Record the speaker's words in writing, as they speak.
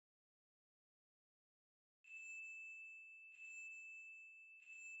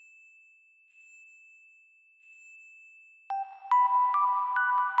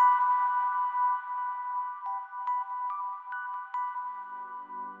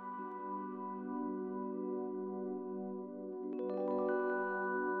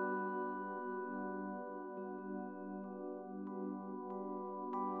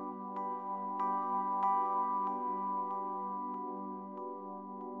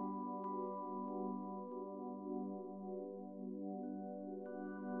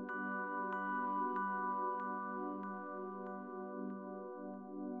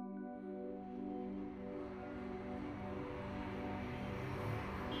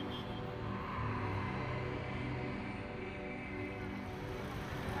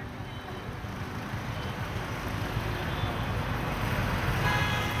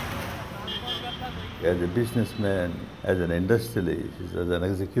as a businessman, as an industrialist, as an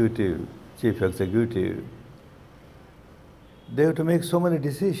executive, chief executive, they have to make so many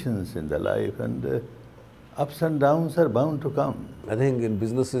decisions in their life, and ups and downs are bound to come. I think in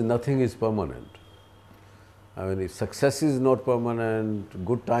businesses nothing is permanent. I mean, if success is not permanent,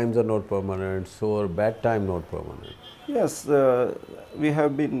 good times are not permanent, so are bad time not permanent. Yes, we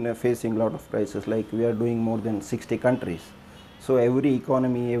have been facing a lot of crises, like we are doing more than 60 countries. So every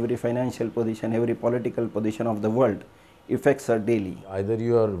economy, every financial position, every political position of the world affects us daily. Either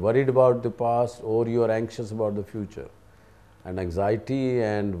you are worried about the past or you are anxious about the future. And anxiety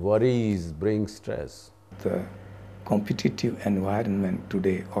and worries bring stress. The competitive environment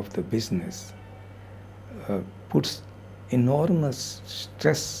today of the business puts enormous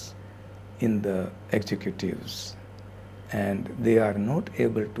stress in the executives, and they are not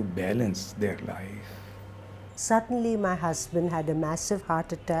able to balance their life. Suddenly my husband had a massive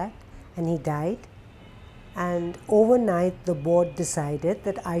heart attack and he died, and overnight the board decided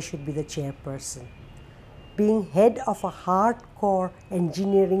that I should be the chairperson. Being head of a hardcore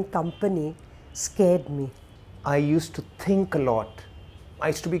engineering company scared me. I used to think a lot. I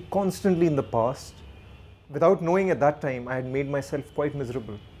used to be constantly in the past. Without knowing at that time, I had made myself quite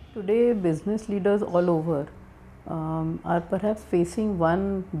miserable. Today, business leaders all over are perhaps facing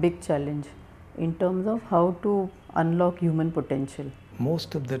one big challenge in terms of how to unlock human potential.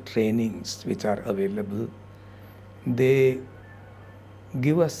 Most of the trainings which are available, they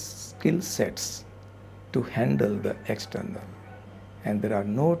give us skill sets to handle the external, and there are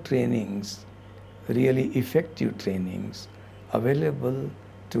no trainings, really effective trainings available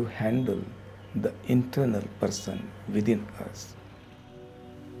to handle the internal person within us.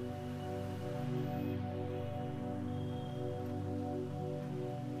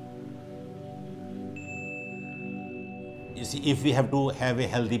 You see, if we have to have a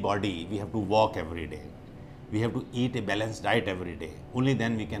healthy body, we have to walk every day. We have to eat a balanced diet every day. Only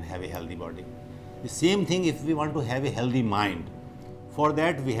then we can have a healthy body. The same thing if we want to have a healthy mind. For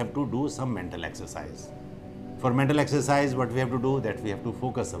that we have to do some mental exercise. For mental exercise, what we have to do, that we have to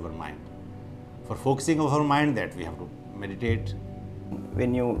focus our mind. For focusing of our mind, that we have to meditate.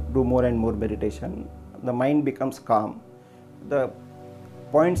 When you do more and more meditation, the mind becomes calm. The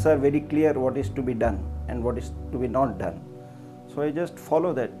points are very clear what is to be done and what is to be not done. So I just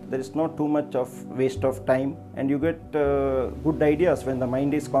follow that. There is not too much of waste of time, and you get good ideas when the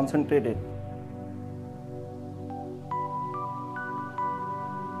mind is concentrated.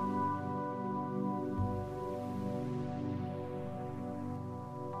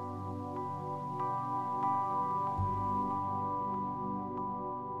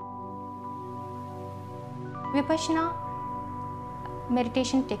 Vipassana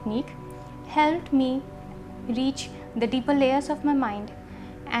meditation technique helped me reach the deeper layers of my mind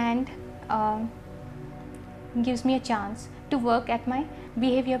and gives me a chance to work at my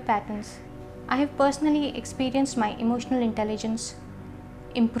behavior patterns. I have personally experienced my emotional intelligence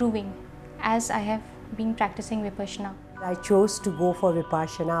improving as I have been practicing Vipassana. I chose to go for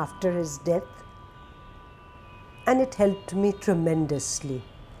Vipassana after his death, and it helped me tremendously.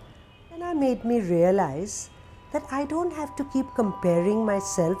 And it made me realize that I don't have to keep comparing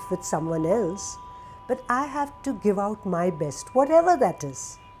myself with someone else, but I have to give out my best, whatever that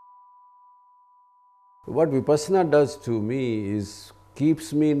is. What Vipassana does to me is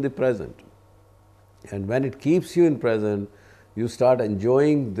keeps me in the present. And when it keeps you in present, you start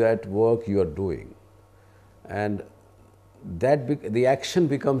enjoying that work you are doing. And that the action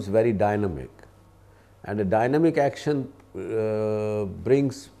becomes very dynamic. And a dynamic action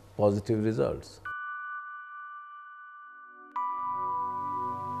brings positive results.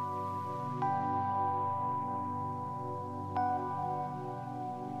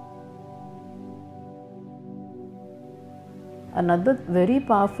 Another very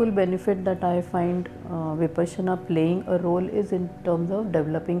powerful benefit that I find Vipassana playing a role is in terms of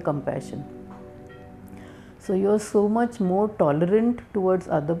developing compassion. So you are so much more tolerant towards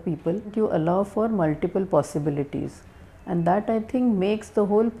other people. You allow for multiple possibilities, and that I think makes the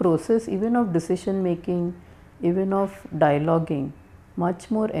whole process, even of decision making, even of dialoguing, much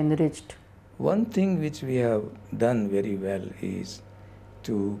more enriched. One thing which we have done very well is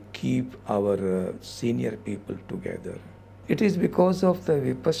to keep our senior people together. It is because of the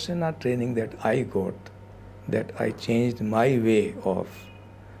Vipassana training that I got that I changed my way of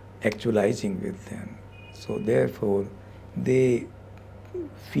actualizing with them. So therefore, they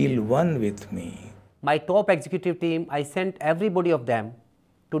feel one with me. My top executive team, I sent everybody of them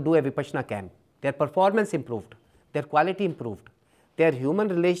to do a Vipassana camp. Their performance improved, their quality improved, their human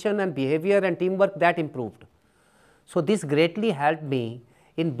relation and behavior and teamwork, that improved. So this greatly helped me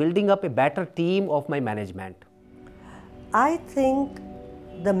in building up a better team of my management? I think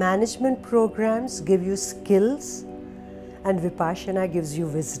the management programs give you skills and Vipassana gives you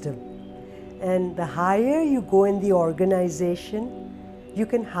wisdom. And the higher you go in the organization, you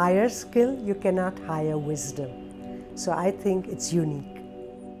can hire skill, you cannot hire wisdom. So I think it's unique.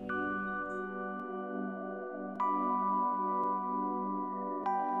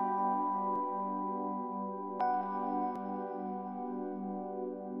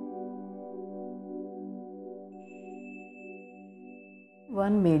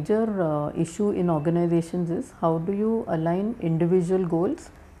 One major issue in organizations is how do you align individual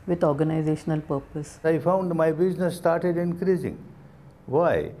goals with organizational purpose? I found my business started increasing.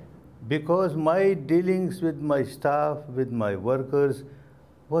 Why? Because my dealings with my staff, with my workers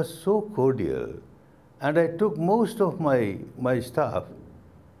was so cordial, and I took most of my staff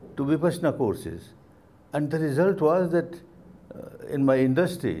to Vipassana courses, and the result was that in my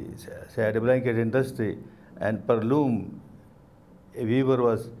industry, say I had a blanket industry, and per loom a weaver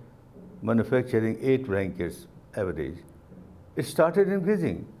was manufacturing 8 blankets average. It started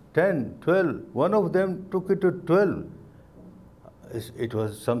increasing, 10, 12, one of them took it to 12. It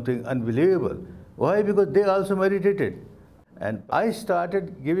was something unbelievable. Why? Because they also meditated. And I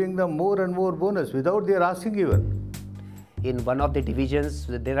started giving them more and more bonus without their asking even. In one of the divisions,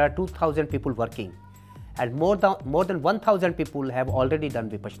 there are 2,000 people working, and more than 1,000 people have already done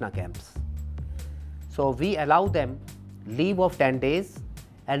Vipassana camps. So we allow them leave of 10 days,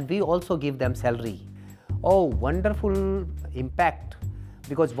 and we also give them salary. Oh, wonderful impact,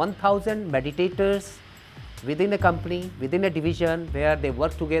 because 1,000 meditators within a company, within a division where they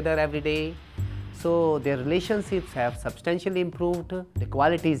work together every day. So their relationships have substantially improved, the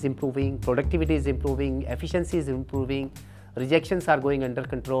quality is improving, productivity is improving, efficiency is improving, rejections are going under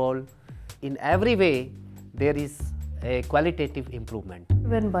control. In every way, there is a qualitative improvement.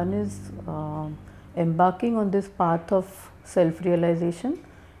 When one is embarking on this path of self-realization,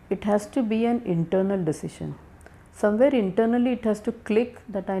 it has to be an internal decision. Somewhere internally it has to click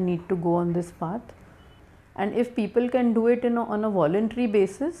that I need to go on this path, and if people can do it on a voluntary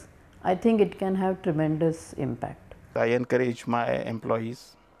basis, I think it can have tremendous impact. I encourage my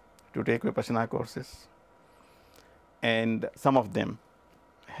employees to take Vipassana courses, and some of them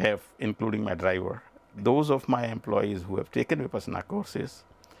have, including my driver. Those of my employees who have taken Vipassana courses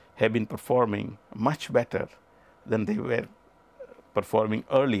have been performing much better than they were performing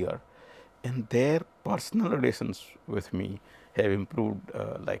earlier, and their personal relations with me have improved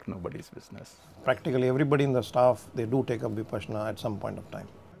like nobody's business. Practically everybody in the staff, they do take up Vipassana at some point of time.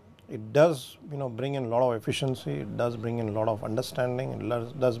 It does, bring in a lot of efficiency, it does bring in a lot of understanding,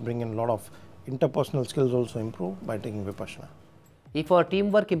 it does bring in a lot of interpersonal skills also improve by taking Vipassana. If our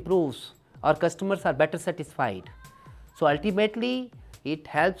teamwork improves, our customers are better satisfied. So ultimately, it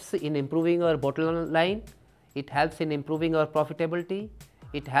helps in improving our bottom line, it helps in improving our profitability,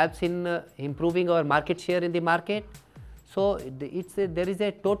 it helps in improving our market share in the market. So there is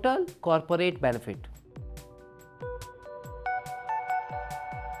a total corporate benefit.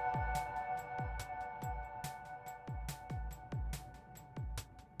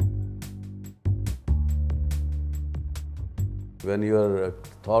 When your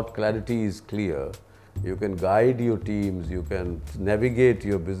thought clarity is clear, you can guide your teams, you can navigate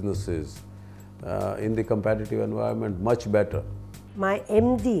your businesses in the competitive environment much better. My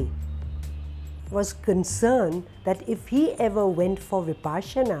MD was concerned that if he ever went for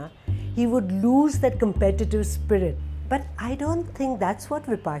Vipassana, he would lose that competitive spirit. But I don't think that's what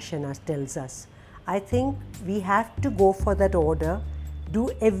Vipassana tells us. I think we have to go for that order,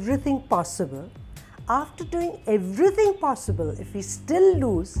 do everything possible. After doing everything possible, if we still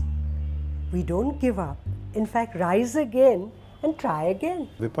lose, we don't give up. In fact, rise again and try again.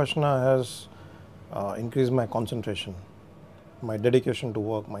 Vipassana has increased my concentration, my dedication to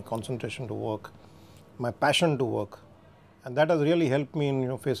work, my concentration to work, my passion to work, and that has really helped me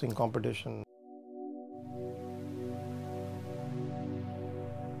in facing competition.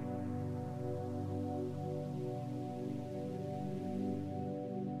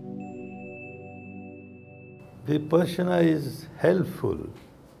 Vipassana is helpful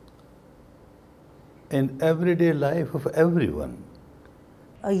in everyday life of everyone.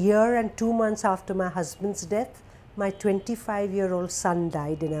 A year and 2 months after my husband's death, my 25-year-old son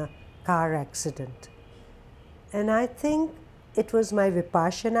died in a car accident. And I think it was my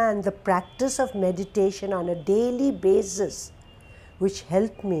Vipassana and the practice of meditation on a daily basis which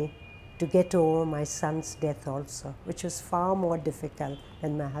helped me to get over my son's death also, which was far more difficult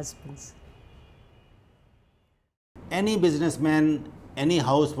than my husband's. Any businessman, any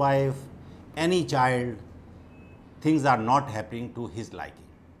housewife, any child, things are not happening to his liking.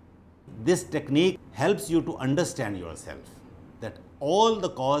 This technique helps you to understand yourself, that all the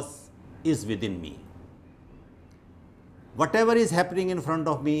cause is within me. Whatever is happening in front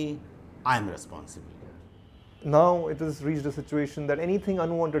of me, I am responsible. Now it has reached a situation that anything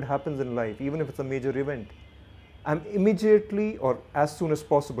unwanted happens in life, even if it's a major event, I'm immediately, or as soon as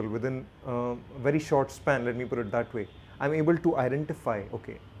possible, within a very short span, let me put it that way, I'm able to identify,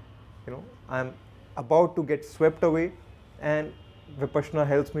 okay, I'm about to get swept away, and Vipassana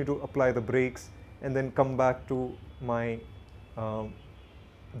helps me to apply the brakes and then come back to my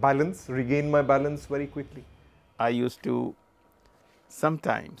balance, regain my balance very quickly. I used to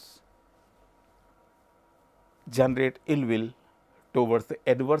sometimes generate ill will towards the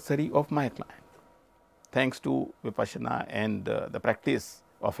adversary of my client. Thanks to Vipassana and the practice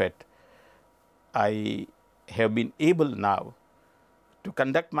of it, I have been able now to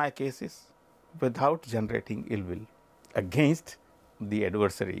conduct my cases without generating ill will against the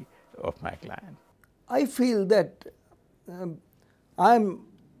adversary of my client. I feel that I am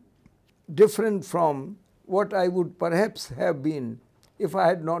different from what I would perhaps have been if I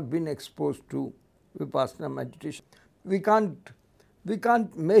had not been exposed to Vipassana meditation. We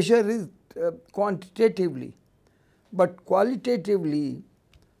can't measure it quantitatively, but qualitatively,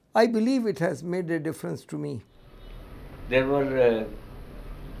 I believe it has made a difference to me. There were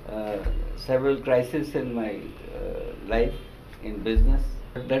several crises in my life, in business.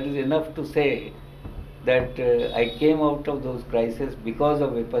 That is enough to say that I came out of those crises because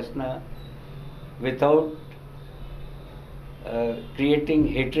of Vipassana without creating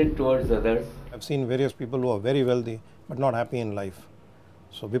hatred towards others. I've seen various people who are very wealthy but not happy in life.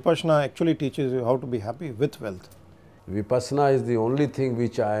 So Vipassana actually teaches you how to be happy with wealth. Vipassana is the only thing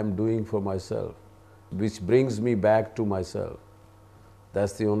which I am doing for myself, which brings me back to myself.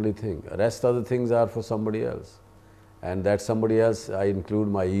 That's the only thing. The rest of the things are for somebody else. And that somebody else, I include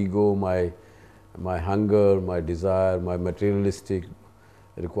my ego, my hunger, my desire, my materialistic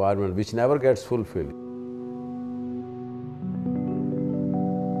requirement, which never gets fulfilled.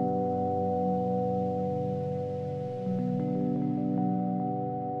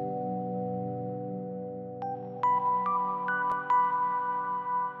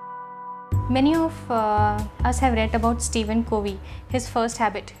 Many of us have read about Stephen Covey, his first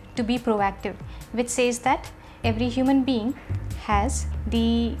habit, to be proactive, which says that every human being has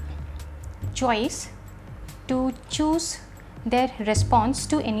the choice to choose their response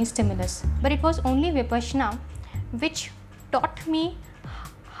to any stimulus. But it was only Vipassana which taught me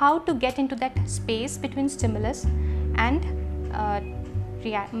how to get into that space between stimulus and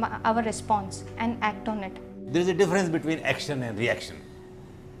our response and act on it. There is a difference between action and reaction.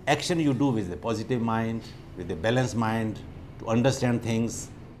 Action you do with a positive mind, with a balanced mind, to understand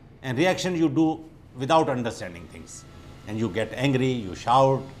things, and reaction you do without understanding things. And you get angry, you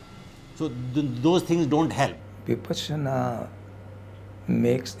shout. So those things don't help. Vipassana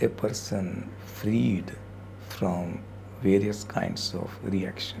makes a person freed from various kinds of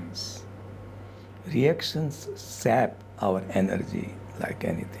reactions. Reactions sap our energy like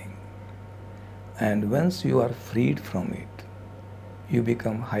anything. And once you are freed from it, you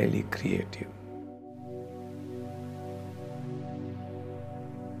become highly creative.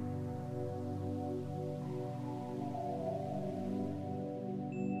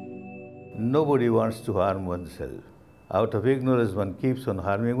 Nobody wants to harm oneself. Out of ignorance, one keeps on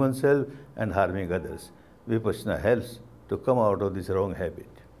harming oneself and harming others. Vipassana helps to come out of this wrong habit.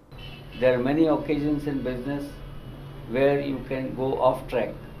 There are many occasions in business where you can go off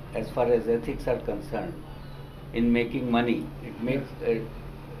track as far as ethics are concerned. In making money, it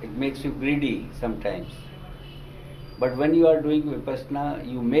makes you greedy sometimes. But when you are doing Vipassana,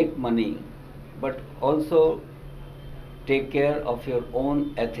 you make money, but also take care of your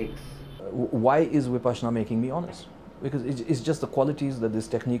own ethics. Why is Vipassana making me honest? Because it's just the qualities that this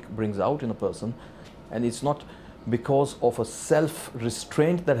technique brings out in a person, and it's not because of a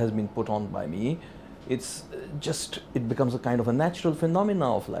self-restraint that has been put on by me. It's just, it becomes a kind of a natural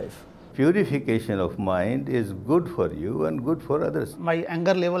phenomena of life. Purification of mind is good for you and good for others. My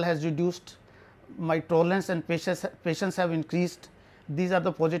anger level has reduced, my tolerance and patience have increased. These are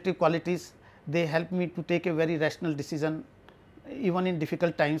the positive qualities. They help me to take a very rational decision even in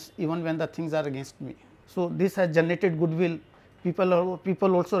difficult times, even when the things are against me. So this has generated goodwill.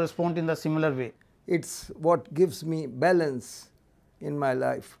 People also respond in the similar way. It's what gives me balance in my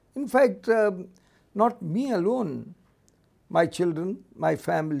life. In fact, not me alone. My children, my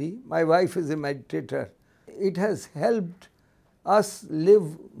family, my wife is a meditator. It has helped us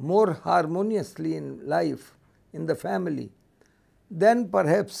live more harmoniously in life, in the family, than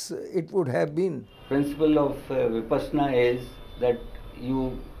perhaps it would have been. Principle of Vipassana is that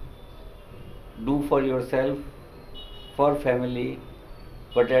you do for yourself, for family,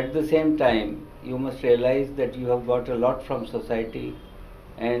 but at the same time you must realize that you have got a lot from society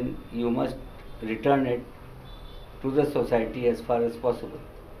and you must return it to the society as far as possible.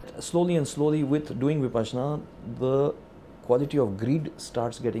 Slowly and slowly, with doing Vipassana, the quality of greed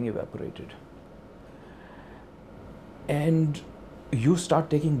starts getting evaporated. And you start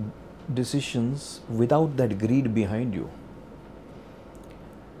taking decisions without that greed behind you.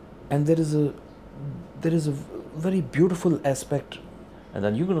 And there is a very beautiful aspect, and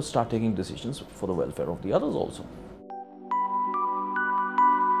then you're going to start taking decisions for the welfare of the others also.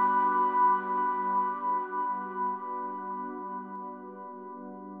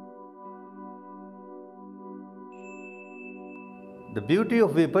 The beauty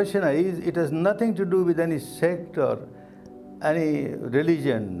of Vipassana is it has nothing to do with any sect or any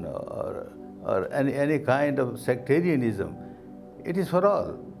religion or any kind of sectarianism. It is for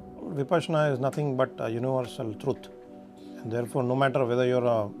all. Vipassana is nothing but a universal truth. And therefore, no matter whether you're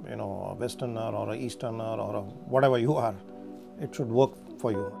a Westerner or a Easterner or whatever you are, it should work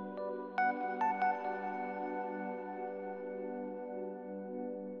for you.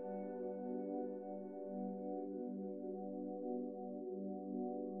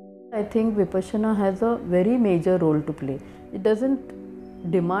 I think Vipassana has a very major role to play. It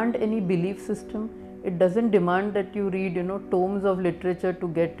doesn't demand any belief system. It doesn't demand that you read, tomes of literature to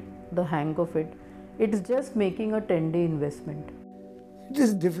get the hang of it. It's just making a 10-day investment. It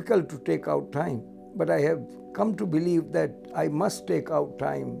is difficult to take out time, but I have come to believe that I must take out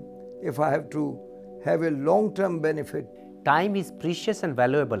time if I have to have a long-term benefit. Time is precious and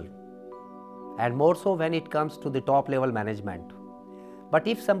valuable, and more so when it comes to the top level management. But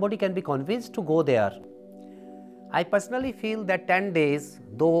if somebody can be convinced to go there, I personally feel that 10 days,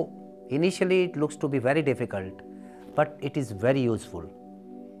 though initially it looks to be very difficult, but it is very useful.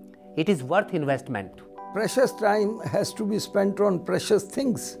 It is worth investment. Precious time has to be spent on precious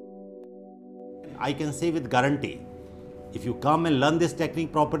things. I can say with guarantee, if you come and learn this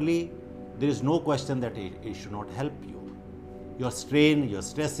technique properly, there is no question that it should not help you. Your strain, your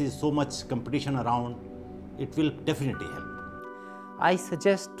stress is so much competition around, it will definitely help. I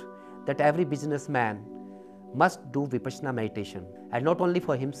suggest that every businessman must do Vipassana meditation, and not only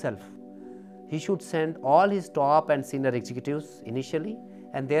for himself. He should send all his top and senior executives initially,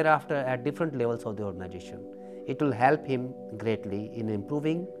 and thereafter at different levels of the organization. It will help him greatly in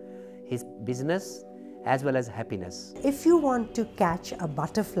improving his business as well as happiness. If you want to catch a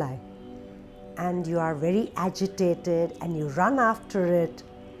butterfly and you are very agitated and you run after it,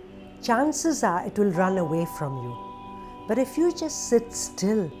 chances are it will run away from you. But if you just sit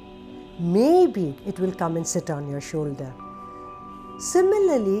still, maybe it will come and sit on your shoulder.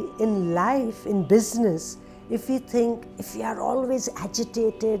 Similarly, in life, in business, if we are always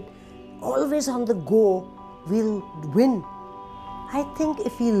agitated, always on the go, we'll win. I think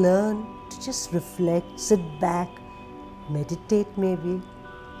if we learn to just reflect, sit back, meditate maybe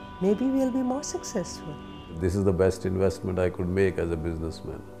we'll be more successful. This is the best investment I could make as a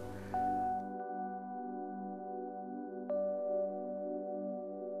businessman.